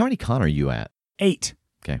 Tass, how many con are you at? 8.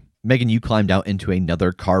 Okay. Megan, you climbed out into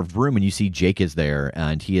another carved room and you see Jake is there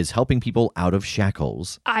and he is helping people out of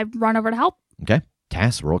shackles. I run over to help. Okay.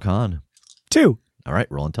 Tass, roll con. 2. All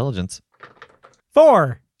right, roll intelligence.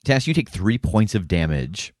 4. Tass, you take 3 points of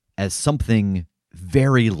damage as something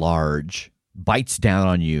very large bites down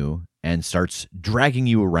on you and starts dragging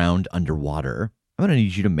you around underwater. I'm going to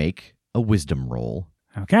need you to make a wisdom roll.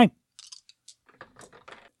 Okay.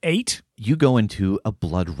 8. You go into a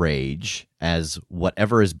blood rage as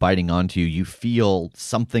whatever is biting onto you, you feel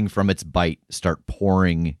something from its bite start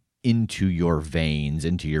pouring into your veins,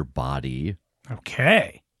 into your body.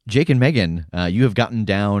 Okay. Jake and Megan, you have gotten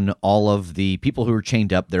down all of the people who are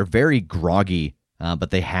chained up. They're very groggy, but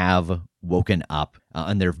they have woken up,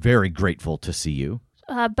 and they're very grateful to see you.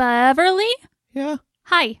 Beverly? Yeah.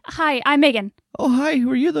 Hi, I'm Megan. Oh, hi.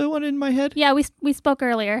 Were you the one in my head? Yeah, we spoke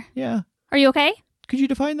earlier. Yeah. Are you okay? Could you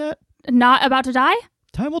define that? Not about to die?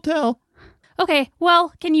 Time will tell. Okay,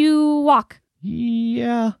 well, can you walk?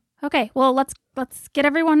 Yeah. Okay, well, let's get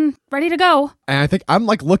everyone ready to go. And I think I'm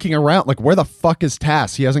like looking around, like, where the fuck is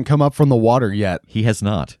Tass? He hasn't come up from the water yet. He has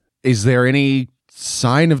not. Is there any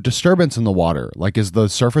sign of disturbance in the water? Like, is the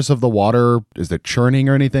surface of the water, is it churning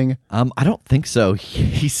or anything? I don't think so.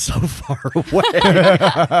 He's so far away.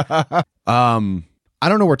 I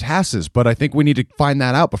don't know where Tass is, but I think we need to find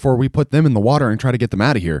that out before we put them in the water and try to get them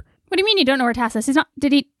out of here. What do you mean you don't know where Tass is?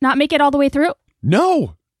 Did he not make it all the way through?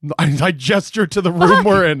 No! I gestured to the room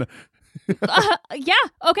we're in. Yeah,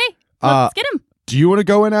 okay. Let's get him. Do you want to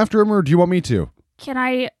go in after him, or do you want me to? Can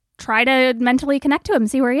I try to mentally connect to him,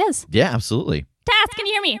 see where he is? Yeah, absolutely. Tass, can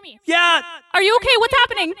you hear me? Yeah. Are you okay? What's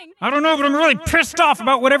happening? I don't know, but I'm really pissed off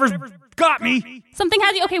about whatever's got me. Something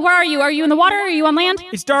has you. Okay, where are you? Are you in the water? Are you on land?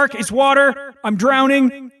 It's dark. It's water. I'm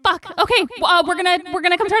drowning. Fuck. Okay, we're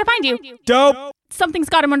gonna come try to find you. Dope. Something's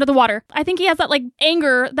got him under the water. I think he has that like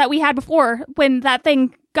anger that we had before when that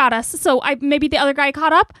thing got us. So maybe the other guy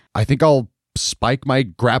caught up. I think I'll spike my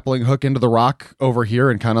grappling hook into the rock over here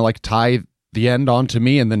and kind of like tie the end onto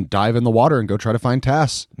me and then dive in the water and go try to find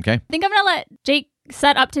Tass. Okay. I think I'm gonna let Jake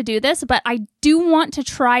set up to do this, but I do want to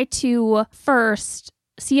try to first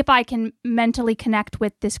see if I can mentally connect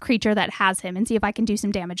with this creature that has him and see if I can do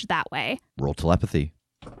some damage that way. Roll telepathy.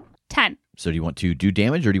 10. So do you want to do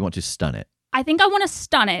damage or do you want to stun it? I think I want to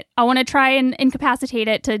stun it. I want to try and incapacitate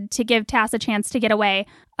it to give Tass a chance to get away.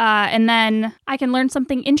 And then I can learn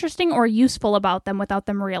something interesting or useful about them without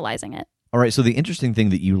them realizing it. All right, so the interesting thing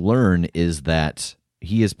that you learn is that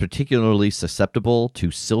he is particularly susceptible to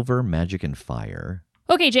silver, magic, and fire.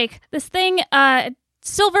 Okay, Jake, this thing,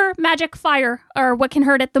 silver, magic, fire are what can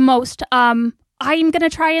hurt it the most. I'm going to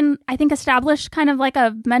try and, I think, establish kind of like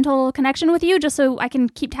a mental connection with you just so I can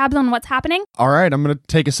keep tabs on what's happening. All right, I'm going to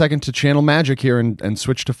take a second to channel magic here and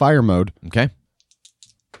switch to fire mode. Okay.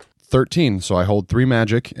 13, so I hold 3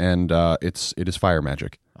 magic, and it is fire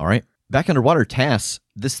magic. All right. Back underwater, Tass,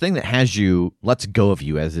 this thing that has you lets go of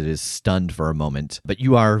you as it is stunned for a moment, but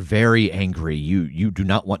you are very angry. You do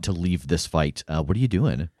not want to leave this fight. What are you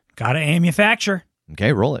doing? Gotta manufacture.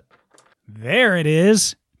 Okay, roll it. There it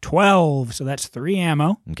is. 12. So that's 3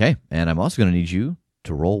 ammo. Okay, and I'm also going to need you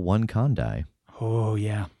to roll 1 con die. Oh,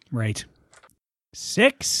 yeah. Right.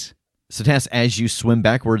 6. So, Tass, as you swim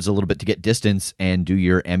backwards a little bit to get distance and do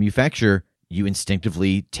your manufacture, you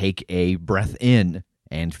instinctively take a breath in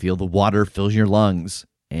and feel the water fills your lungs,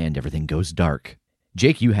 and everything goes dark.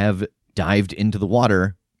 Jake, you have dived into the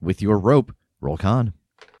water with your rope. Roll con.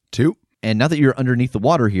 2. And now that you're underneath the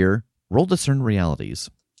water here, roll discern realities.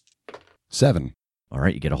 7. All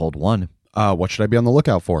right, you get a hold 1. What should I be on the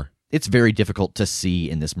lookout for? It's very difficult to see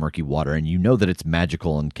in this murky water, and you know that it's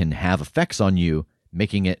magical and can have effects on you,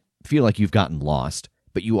 making it feel like you've gotten lost.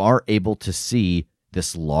 But you are able to see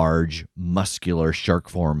this large, muscular shark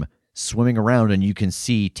form swimming around, and you can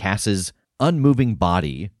see Tass's unmoving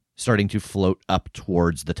body starting to float up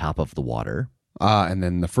towards the top of the water. And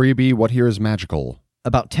then the freebie, what here is magical?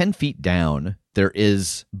 About 10 feet down, there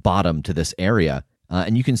is bottom to this area,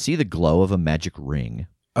 and you can see the glow of a magic ring.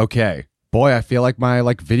 Okay. Boy, I feel like my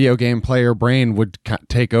video game player brain would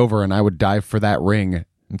take over, and I would dive for that ring.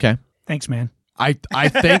 Okay. Thanks, man. I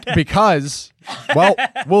think because, well,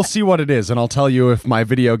 we'll see what it is, and I'll tell you if my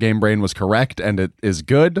video game brain was correct and it is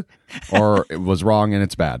good, or it was wrong and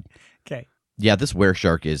it's bad. Okay. Yeah, this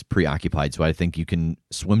were-shark is preoccupied, so I think you can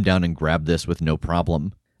swim down and grab this with no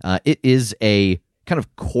problem. It is a kind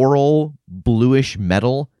of coral bluish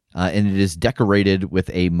metal, and it is decorated with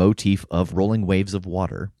a motif of rolling waves of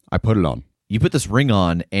water. I put it on. You put this ring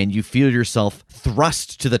on, and you feel yourself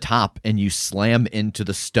thrust to the top, and you slam into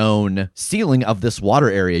the stone ceiling of this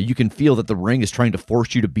water area. You can feel that the ring is trying to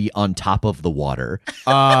force you to be on top of the water.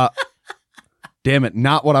 Damn it,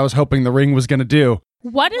 not what I was hoping the ring was going to do.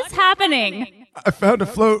 What is happening? I found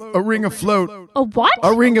a ring afloat. A what?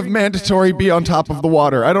 A ring of mandatory be on top of the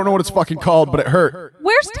water. I don't know what it's fucking called, but it hurt.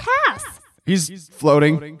 Where's Tass? He's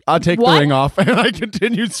floating. I take What? the ring off, and I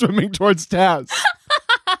continued swimming towards Taz.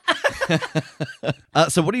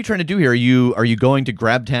 So what are you trying to do here? Are you going to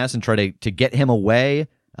grab Tass and try to get him away?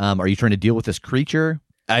 Are you trying to deal with this creature?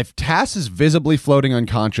 If Tass is visibly floating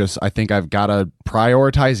unconscious, I think I've got to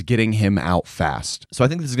prioritize getting him out fast. So I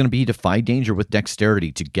think this is going to be defy danger with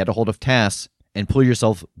dexterity to get a hold of Tass and pull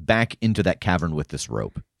yourself back into that cavern with this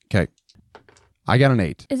rope. Okay. I got an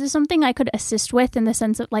 8. Is this something I could assist with in the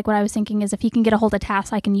sense of, like, what I was thinking is if he can get a hold of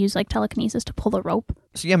Tass, I can use, like, telekinesis to pull the rope?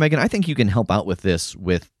 So yeah, Megan, I think you can help out with this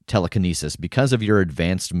with telekinesis. Because of your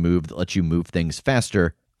advanced move that lets you move things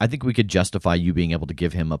faster, I think we could justify you being able to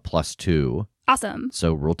give him a +2. Awesome.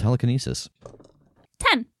 So roll telekinesis.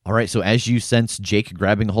 10. All right, so as you sense Jake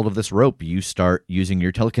grabbing a hold of this rope, you start using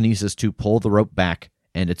your telekinesis to pull the rope back,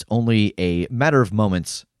 and it's only a matter of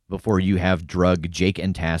moments before you have drug Jake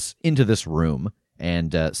and Tass into this room,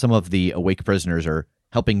 and some of the awake prisoners are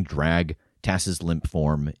helping drag Tass's limp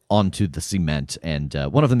form onto the cement, and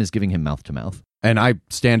one of them is giving him mouth-to-mouth. And I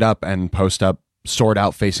stand up and post up, sword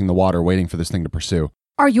out facing the water, waiting for this thing to pursue.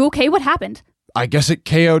 Are you okay? What happened? I guess it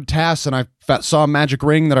KO'd Tass, and I saw a magic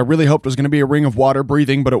ring that I really hoped was going to be a ring of water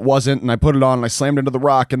breathing, but it wasn't, and I put it on, and I slammed into the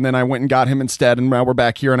rock, and then I went and got him instead, and now we're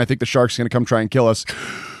back here, and I think the shark's going to come try and kill us.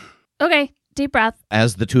 Okay, deep breath.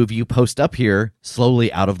 As the two of you post up here,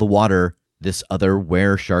 slowly out of the water, this other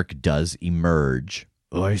were-shark does emerge.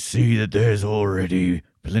 I see that there's already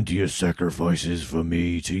plenty of sacrifices for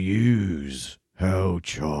me to use. How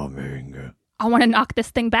charming. I want to knock this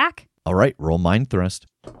thing back. All right, roll mind thrust.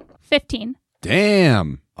 15.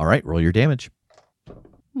 Damn. All right, roll your damage.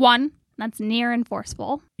 1. That's near and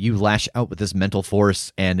forceful. You lash out with this mental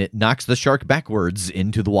force, and it knocks the shark backwards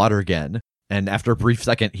into the water again. And after a brief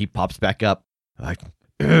second, he pops back up. I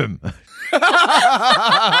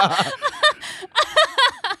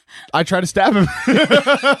try to stab him.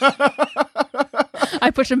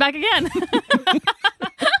 I push him back again.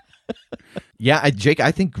 Yeah, Jake,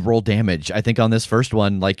 I think roll damage. I think on this first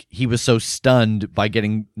one, like, he was so stunned by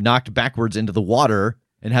getting knocked backwards into the water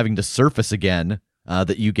and having to surface again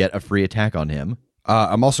that you get a free attack on him.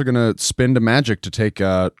 I'm also going to spend a magic to take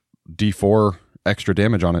D4 extra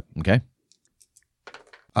damage on it. Okay.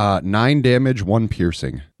 9 damage, 1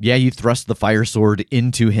 piercing. Yeah, you thrust the fire sword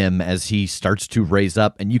into him as he starts to raise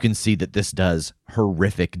up, and you can see that this does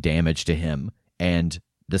horrific damage to him. And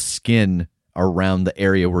the skin around the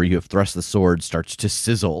area where you have thrust the sword starts to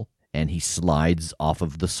sizzle, and he slides off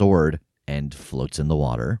of the sword and floats in the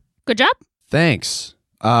water. Good job. Thanks.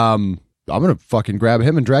 I'm going to fucking grab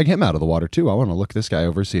him and drag him out of the water, too. I want to look this guy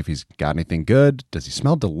over, see if he's got anything good. Does he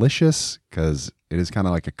smell delicious? Because it is kind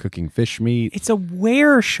of like a cooking fish meat. It's a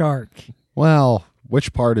were shark. Well,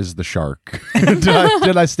 which part is the shark?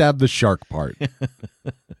 did I stab the shark part?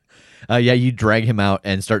 Yeah, you drag him out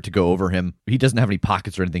and start to go over him. He doesn't have any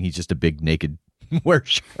pockets or anything. He's just a big naked were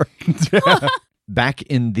shark. Back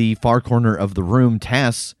in the far corner of the room,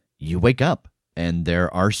 Tass, you wake up, and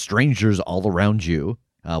there are strangers all around you.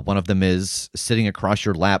 One of them is sitting across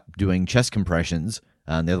your lap doing chest compressions,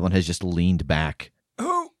 and the other one has just leaned back.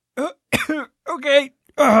 Oh, okay.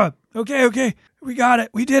 Okay. We got it.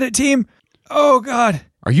 We did it, team. Oh, God.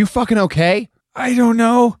 Are you fucking okay? I don't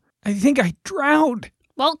know. I think I drowned.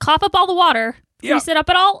 Well, cough up all the water. Can Yeah. you sit up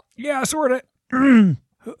at all? Yeah, sort of. Hi.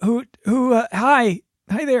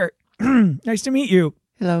 Hi there. Nice to meet you.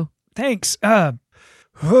 Hello. Thanks. That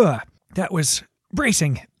was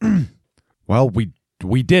bracing. Well,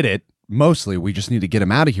 we did it. Mostly, we just need to get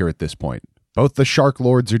him out of here at this point. Both the Shark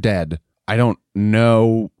Lords are dead. I don't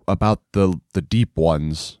know about the deep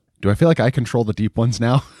ones. Do I feel like I control the deep ones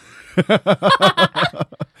now?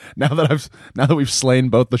 now that we've slain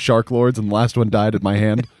both the Shark Lords and the last one died at my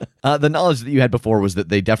hand. The knowledge that you had before was that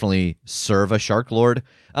they definitely serve a Shark Lord.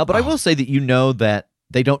 But I will say that you know that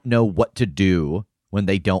they don't know what to do when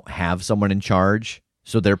they don't have someone in charge,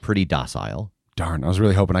 so they're pretty docile. Darn, I was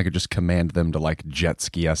really hoping I could just command them to like jet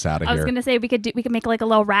ski us out of I here. was going to say we could make like a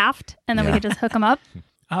little raft, and then we could just hook them up.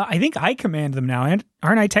 I think I command them now.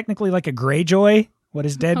 Aren't I technically like a Greyjoy? What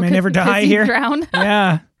is dead may never Because die you here? drowned.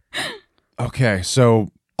 Yeah. Okay, so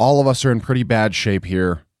all of us are in pretty bad shape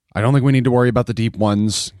here. I don't think we need to worry about the deep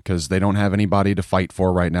ones because they don't have anybody to fight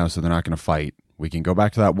for right now, so they're not going to fight. We can go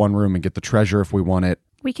back to that one room and get the treasure if we want it.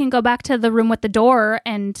 We can go back to the room with the door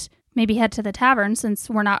and maybe head to the tavern since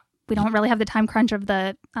we don't really have the time crunch of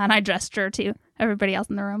the, and I gesture to everybody else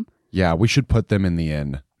in the room. Yeah, we should put them in the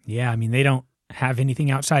inn. Yeah, I mean, they don't have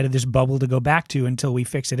anything outside of this bubble to go back to until we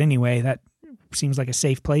fix it anyway. That seems like a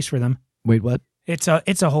safe place for them. Wait, what? It's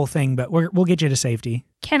a whole thing, but we'll get you to safety.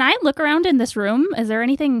 Can I look around in this room? Is there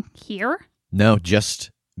anything here? No,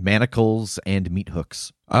 just manacles and meat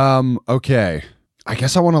hooks. Okay. I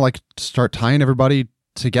guess I want to like start tying everybody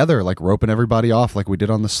together, like roping everybody off like we did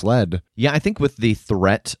on the sled. Yeah, I think with the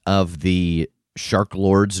threat of the Shark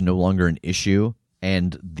Lords no longer an issue,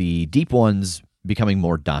 and the deep ones becoming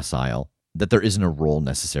more docile, that there isn't a role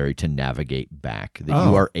necessary to navigate back, that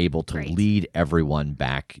you are able to lead everyone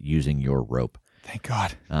back using your rope. Thank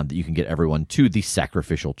God. That you can get everyone to the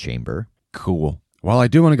sacrificial chamber. Cool. Well, I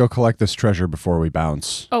do want to go collect this treasure before we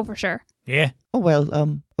bounce. Oh, for sure. Yeah. Oh,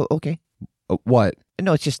 well, okay. What?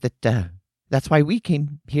 No, it's just that that's why we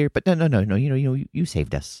came here. But no. You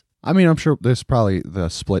saved us. I mean, I'm sure there's probably the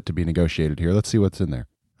split to be negotiated here. Let's see what's in there.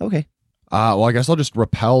 Okay. Well, I guess I'll just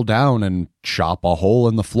rappel down and chop a hole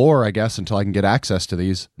in the floor, I guess, until I can get access to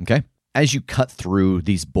these. Okay. As you cut through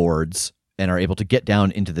these boards and are able to get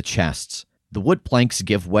down into the chests, the wood planks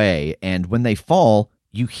give way, and when they fall,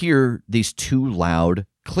 you hear these two loud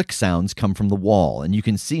click sounds come from the wall, and you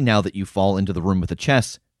can see now that you fall into the room with the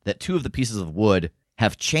chests that two of the pieces of wood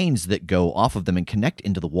have chains that go off of them and connect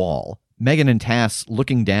into the wall. Megan and Tass,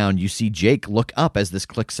 looking down, you see Jake look up as this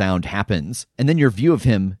click sound happens, and then your view of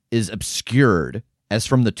him is obscured as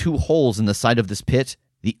from the two holes in the side of this pit,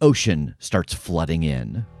 the ocean starts flooding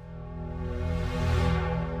in.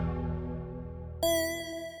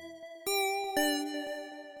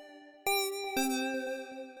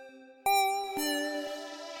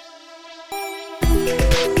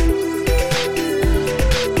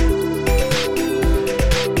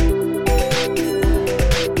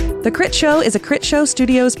 The Crit Show is a Crit Show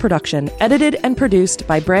Studios production, edited and produced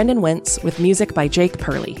by Brandon Wentz with music by Jake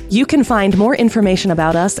Purley. You can find more information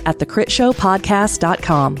about us at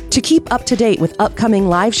thecritshowpodcast.com. To keep up to date with upcoming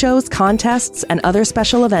live shows, contests, and other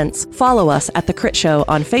special events, follow us at The Crit Show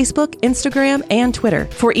on Facebook, Instagram, and Twitter.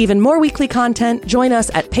 For even more weekly content, join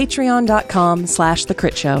us at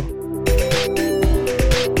patreon.com/thecritshow.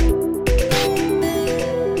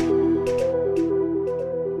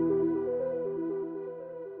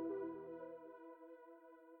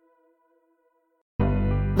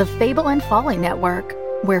 The Fable and Folly Network,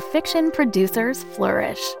 where fiction producers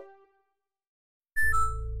flourish.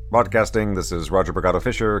 Broadcasting, this is Roger Brigado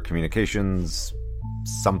Fisher, Communications,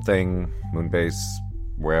 something, Moonbase,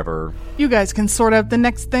 wherever. You guys can sort out the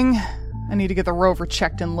next thing. I need to get the rover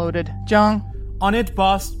checked and loaded. Jung? On it,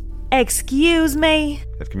 boss. Excuse me?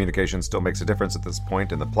 If communication still makes a difference at this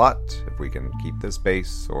point in the plot, if we can keep this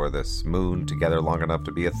base or this moon together long enough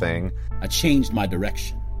to be a thing. I changed my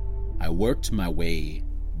direction. I worked my way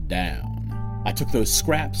down. I took those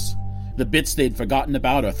scraps. The bits they'd forgotten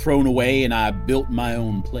about are thrown away, and I built my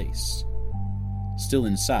own place. Still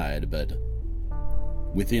inside, but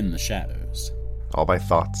within the shadows. All my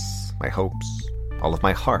thoughts, my hopes, all of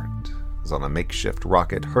my heart is on a makeshift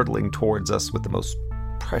rocket hurtling towards us with the most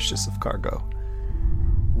precious of cargo.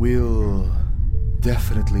 We'll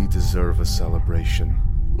definitely deserve a celebration.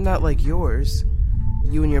 Not like yours.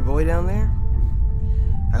 You and your boy down there?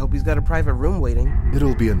 I hope he's got a private room waiting.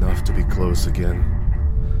 It'll be enough to be close again.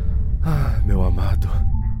 Meu amado.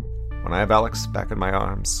 When I have Alex back in my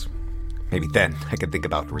arms, maybe then I can think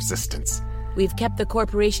about resistance. We've kept the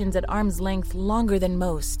corporations at arm's length longer than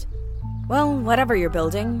most. Well, whatever you're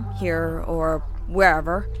building, here or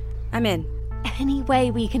wherever, I'm in. Any way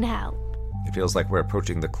we can help. It feels like we're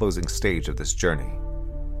approaching the closing stage of this journey.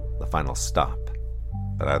 The final stop.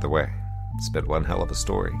 But either way, it's been one hell of a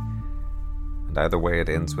story. And either way, it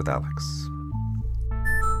ends with Alex.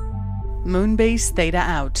 Moonbase Theta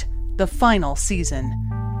out. The final season.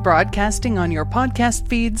 Broadcasting on your podcast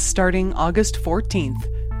feeds starting August 14th.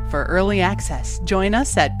 For early access, join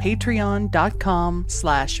us at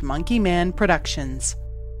patreon.com/monkeymanproductions.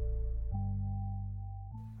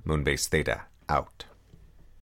 Moonbase Theta out.